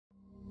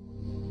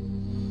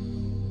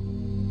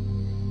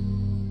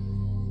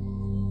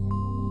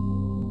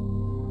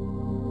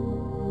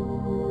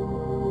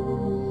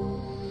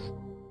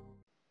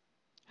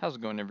How's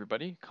it going,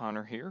 everybody?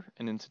 Connor here,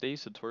 and in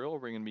today's tutorial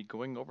we're going to be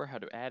going over how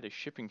to add a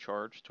shipping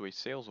charge to a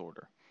sales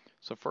order.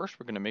 So first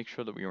we're going to make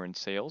sure that we are in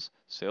sales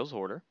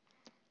order.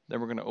 Then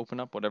we're going to open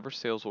up whatever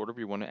sales order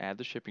we want to add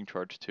the shipping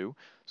charge to.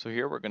 So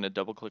here we're going to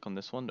double click on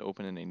this one to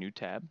open in a new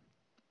tab.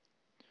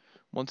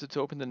 Once it's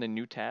opened in a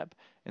new tab,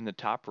 in the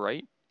top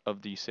right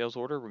of the sales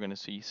order we're going to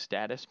see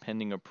status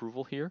pending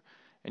approval here,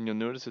 and you'll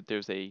notice that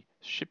there's a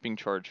shipping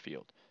charge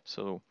field.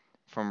 So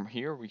from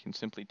here we can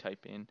simply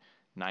type in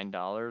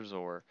 $9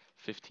 or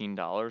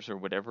 $15 or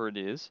whatever it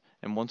is,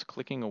 and once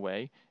clicking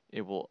away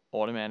it will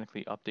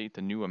automatically update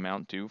the new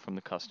amount due from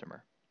the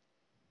customer.